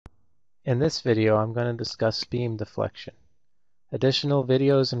In this video, I'm going to discuss beam deflection. Additional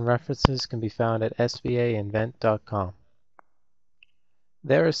videos and references can be found at svainvent.com.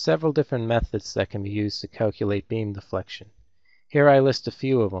 There are several different methods that can be used to calculate beam deflection. Here I list a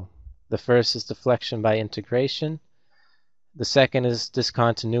few of them. The first is deflection by integration. The second is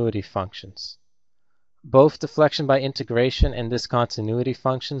discontinuity functions. Both deflection by integration and discontinuity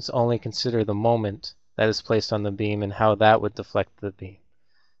functions only consider the moment that is placed on the beam and how that would deflect the beam.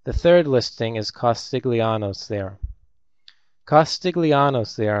 The third listing is Castigliano's theorem.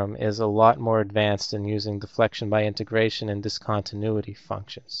 Castigliano's theorem is a lot more advanced in using deflection by integration and discontinuity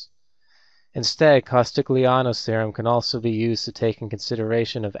functions. Instead, Castigliano's theorem can also be used to take in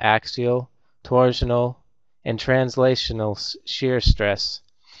consideration of axial, torsional, and translational shear stress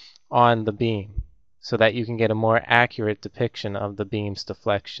on the beam, so that you can get a more accurate depiction of the beam's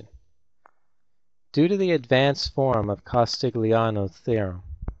deflection. Due to the advanced form of Castigliano's theorem,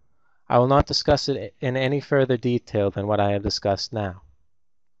 I will not discuss it in any further detail than what I have discussed now.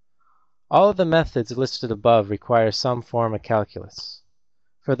 All of the methods listed above require some form of calculus.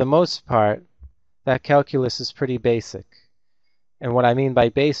 For the most part, that calculus is pretty basic. And what I mean by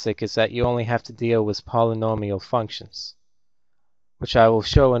basic is that you only have to deal with polynomial functions, which I will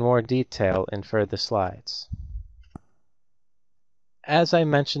show in more detail in further slides. As I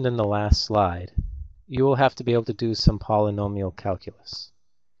mentioned in the last slide, you will have to be able to do some polynomial calculus.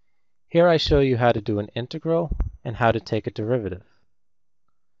 Here I show you how to do an integral and how to take a derivative.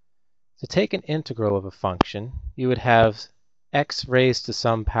 To take an integral of a function, you would have x raised to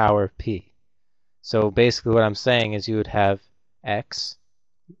some power p. So basically what I'm saying is you would have x,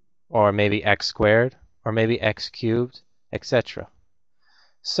 or maybe x squared, or maybe x cubed, etc.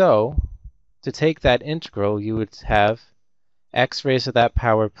 So to take that integral, you would have x raised to that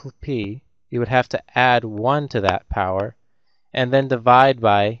power p. You would have to add 1 to that power, and then divide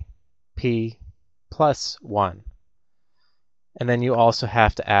by p plus 1. And then you also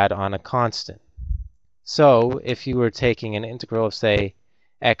have to add on a constant. So if you were taking an integral of, say,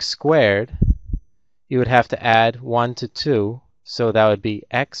 x squared, you would have to add 1 to 2, so that would be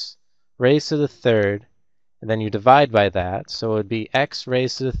x raised to the third, and then you divide by that, so it would be x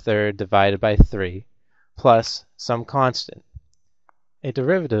raised to the third divided by 3, plus some constant. A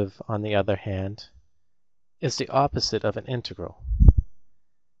derivative, on the other hand, is the opposite of an integral.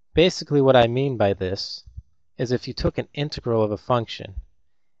 Basically what I mean by this is if you took an integral of a function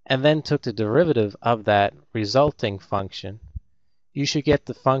and then took the derivative of that resulting function, you should get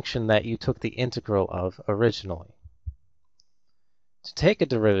the function that you took the integral of originally. To take a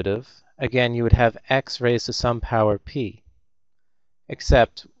derivative, again you would have x raised to some power p,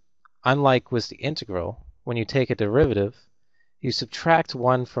 except unlike with the integral, when you take a derivative, you subtract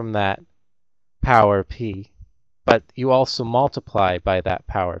 1 from that power p, but you also multiply by that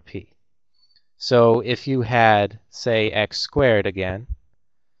power p. So if you had, say, x squared again,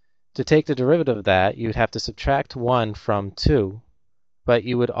 to take the derivative of that, you would have to subtract 1 from 2, but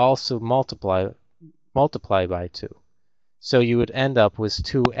you would also multiply by 2. So you would end up with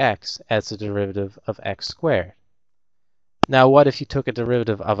 2x as the derivative of x squared. Now what if you took a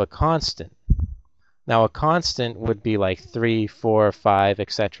derivative of a constant? Now a constant would be like 3, 4, 5,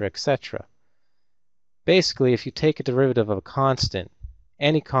 etc., etc. Basically, if you take a derivative of a constant,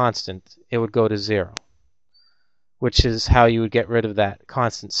 any constant, it would go to 0, which is how you would get rid of that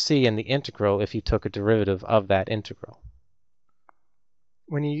constant c in the integral if you took a derivative of that integral.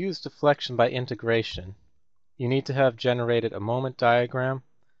 When you use deflection by integration, you need to have generated a moment diagram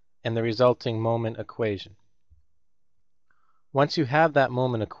and the resulting moment equation. Once you have that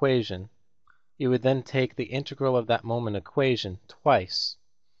moment equation, you would then take the integral of that moment equation twice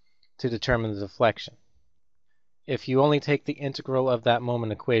to determine the deflection. If you only take the integral of that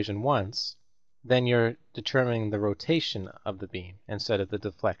moment equation once, then you're determining the rotation of the beam instead of the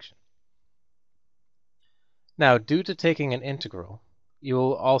deflection. Now, due to taking an integral, you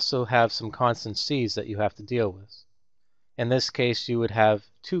will also have some constant c's that you have to deal with. In this case, you would have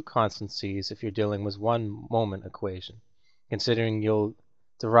 2 constant c's if you're dealing with one moment equation, considering you'll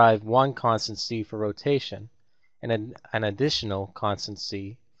derive 1 constant c for rotation and an additional constant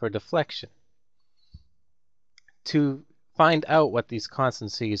c for deflection. To find out what these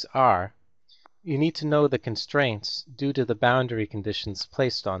constant c's are, you need to know the constraints due to the boundary conditions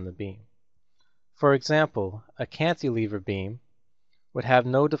placed on the beam. For example, a cantilever beam would have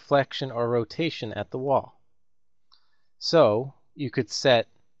no deflection or rotation at the wall. So you could set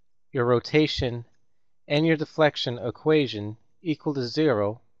your rotation and your deflection equation equal to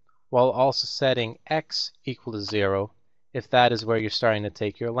 0, while also setting x equal to 0 if that is where you're starting to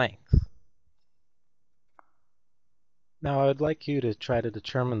take your length. Now I would like you to try to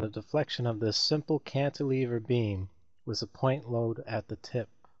determine the deflection of this simple cantilever beam with a point load at the tip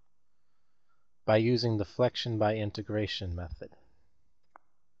by using deflection by integration method.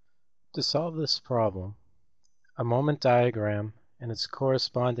 To solve this problem, a moment diagram and its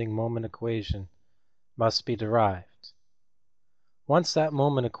corresponding moment equation must be derived. Once that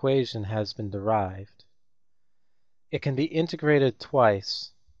moment equation has been derived, it can be integrated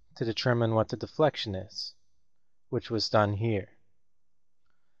twice to determine what the deflection is, which was done here.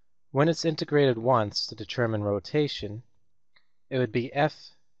 When it's integrated once to determine rotation, it would be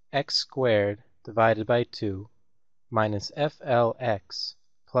fx squared divided by 2 minus flx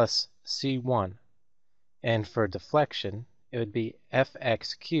plus c1, and for deflection, it would be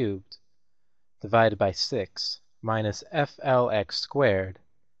fx cubed divided by 6 minus flx squared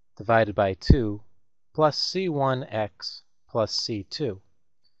divided by 2 plus c1x plus c2.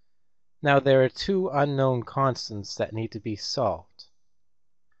 Now there are two unknown constants that need to be solved.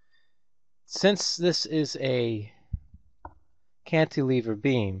 Since this is a cantilever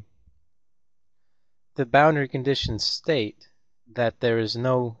beam, the boundary conditions state that there is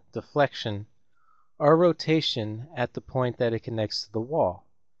no deflection or rotation at the point that it connects to the wall,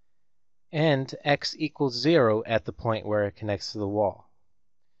 and x equals 0 at the point where it connects to the wall.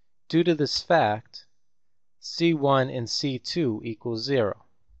 Due to this fact, C1 and C2 equals 0.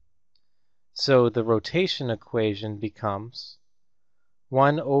 So the rotation equation becomes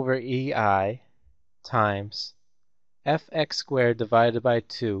 1 over EI times fx squared divided by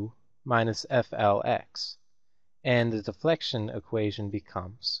 2 minus flx, and the deflection equation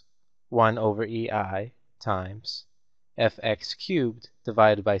becomes 1 over EI times fx cubed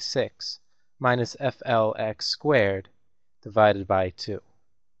divided by 6 minus flx squared divided by 2.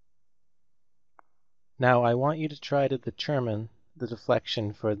 Now I want you to try to determine the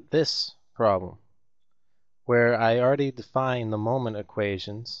deflection for this problem, where I already defined the moment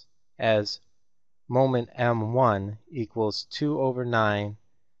equations as moment m1 equals 2 over 9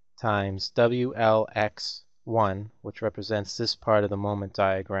 times WLX1, which represents this part of the moment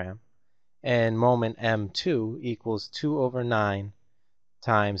diagram, and moment m2 equals 2 over 9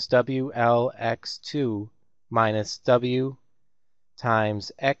 times WLX2 minus W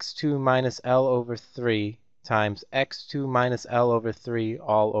times x2 minus L over 3 times x2 minus L over 3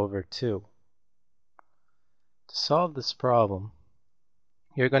 all over 2. To solve this problem,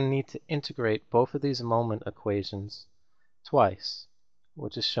 you're going to need to integrate both of these moment equations twice,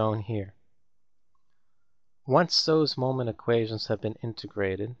 which is shown here. Once those moment equations have been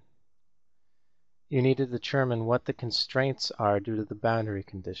integrated, you need to determine what the constraints are due to the boundary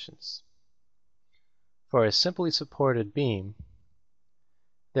conditions. For a simply supported beam,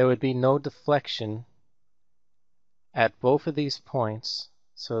 there would be no deflection at both of these points,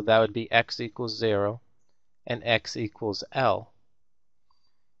 so that would be x equals 0 and x equals L.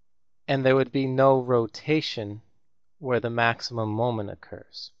 And there would be no rotation where the maximum moment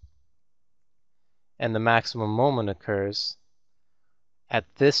occurs. And the maximum moment occurs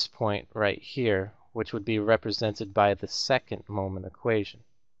at this point right here, which would be represented by the second moment equation.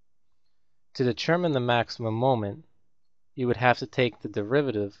 To determine the maximum moment, you would have to take the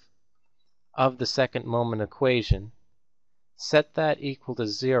derivative of the second moment equation, set that equal to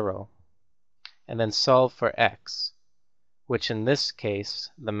 0, and then solve for x, which in this case,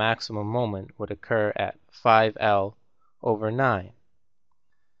 the maximum moment would occur at 5L over 9.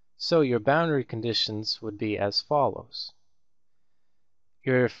 So your boundary conditions would be as follows.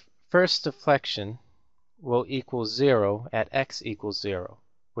 Your first deflection will equal 0 at x equals 0,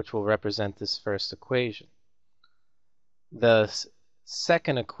 which will represent this first equation. The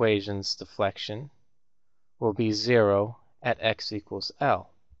second equation's deflection will be 0 at x equals L.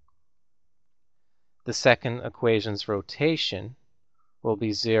 The second equation's rotation will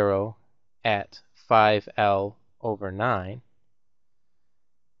be 0 at 5L over 9.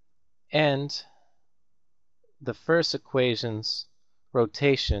 And the first equation's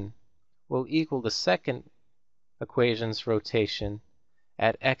rotation will equal the second equation's rotation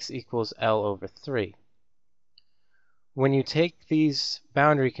at x equals L over 3. When you take these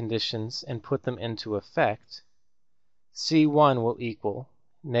boundary conditions and put them into effect, C1 will equal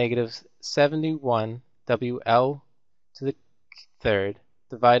negative 71 WL to the third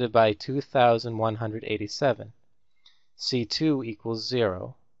divided by 2,187. C2 equals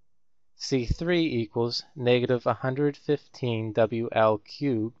 0. C3 equals negative 115 WL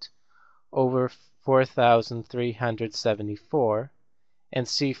cubed over 4,374, and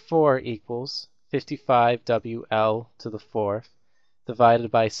C4 equals 55 WL to the fourth divided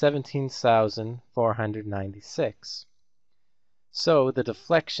by 17,496. So the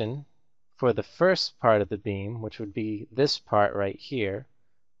deflection for the first part of the beam, which would be this part right here,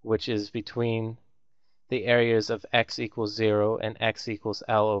 which is between the areas of x equals 0 and x equals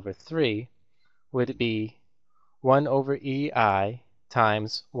L over 3, would be 1 over EI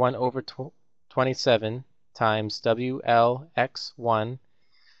times 1 over 27 times WLX1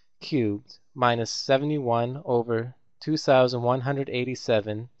 cubed minus 71 over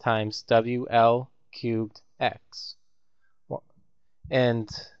 2,187 times WL cubed x. And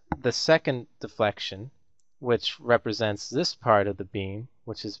the second deflection, which represents this part of the beam,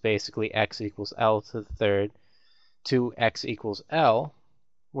 which is basically x equals L to the third to x equals L,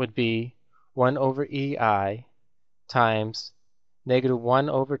 would be 1 over EI times negative 1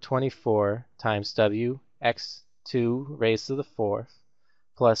 over 24 times W x2 raised to the fourth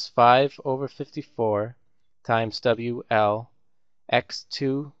plus 5 over 54 times WL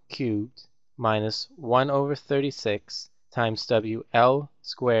x2 cubed minus 1 over 36 times WL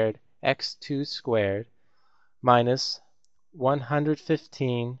squared x2 squared minus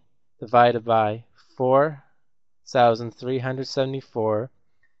 115 divided by 4,374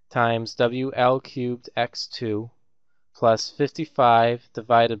 times WL cubed x2 plus 55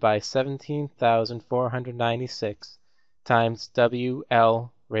 divided by 17,496 times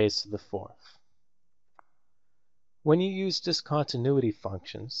WL raised to the fourth. When you use discontinuity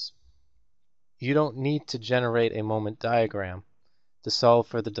functions, you don't need to generate a moment diagram to solve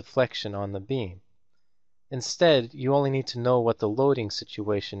for the deflection on the beam. Instead, you only need to know what the loading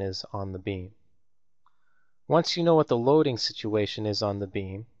situation is on the beam. Once you know what the loading situation is on the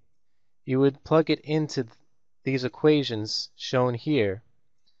beam, you would plug it into these equations shown here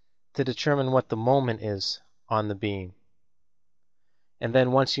to determine what the moment is on the beam. And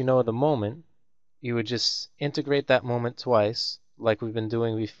then once you know the moment, you would just integrate that moment twice, like we've been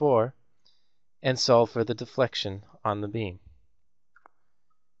doing before, and solve for the deflection on the beam.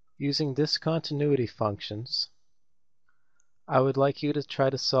 Using discontinuity functions, I would like you to try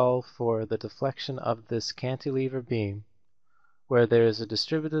to solve for the deflection of this cantilever beam where there is a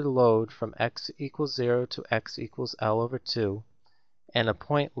distributed load from x equals 0 to x equals L over 2 and a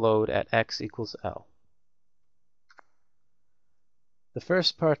point load at x equals L. The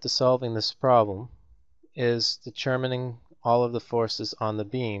first part to solving this problem is determining all of the forces on the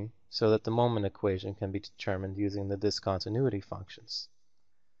beam so that the moment equation can be determined using the discontinuity functions.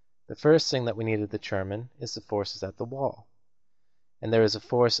 The first thing that we need to determine is the forces at the wall. And there is a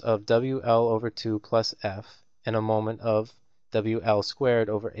force of WL over 2 plus F and a moment of WL squared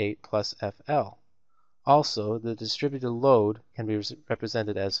over 8 plus FL. Also, the distributed load can be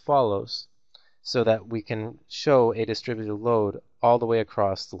represented as follows, so that we can show a distributed load all the way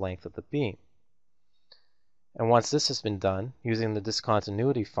across the length of the beam. And once this has been done, using the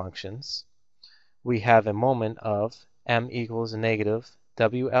discontinuity functions, we have a moment of m equals negative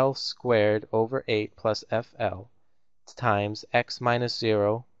WL squared over 8 plus FL times x minus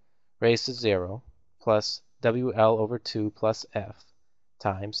 0 raised to 0 plus WL over 2 plus F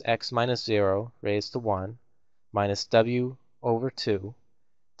times x minus 0 raised to 1 minus W over 2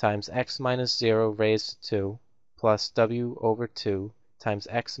 times x minus 0 raised to 2 plus W over 2 times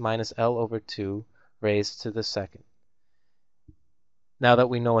x minus L over 2 raised to the second. Now that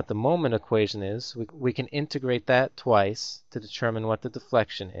we know what the moment equation is, we can integrate that twice to determine what the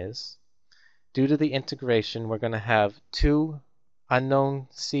deflection is. Due to the integration, we're going to have two unknown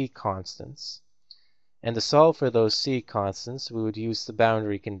C constants. And to solve for those C constants, we would use the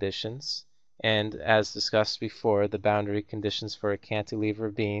boundary conditions. And as discussed before, the boundary conditions for a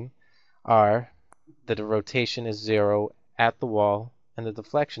cantilever beam are that the rotation is 0 at the wall and the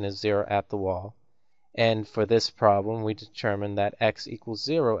deflection is 0 at the wall. And for this problem, we determined that x equals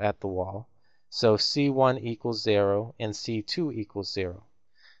 0 at the wall, so C1 equals 0 and C2 equals 0.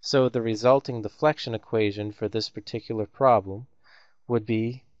 So the resulting deflection equation for this particular problem would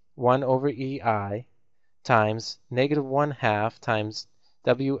be 1 over EI times negative 1/2 times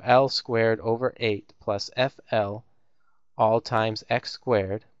WL squared over 8 plus FL all times x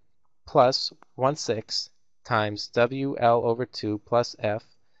squared plus 1/6 times WL over 2 plus F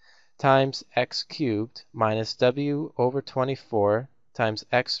times x cubed minus W over 24 times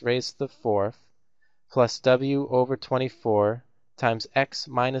x raised to the fourth plus W over 24 times x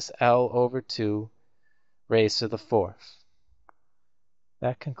minus L over 2 raised to the fourth.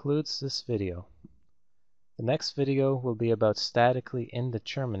 That concludes this video. The next video will be about statically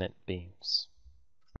indeterminate beams.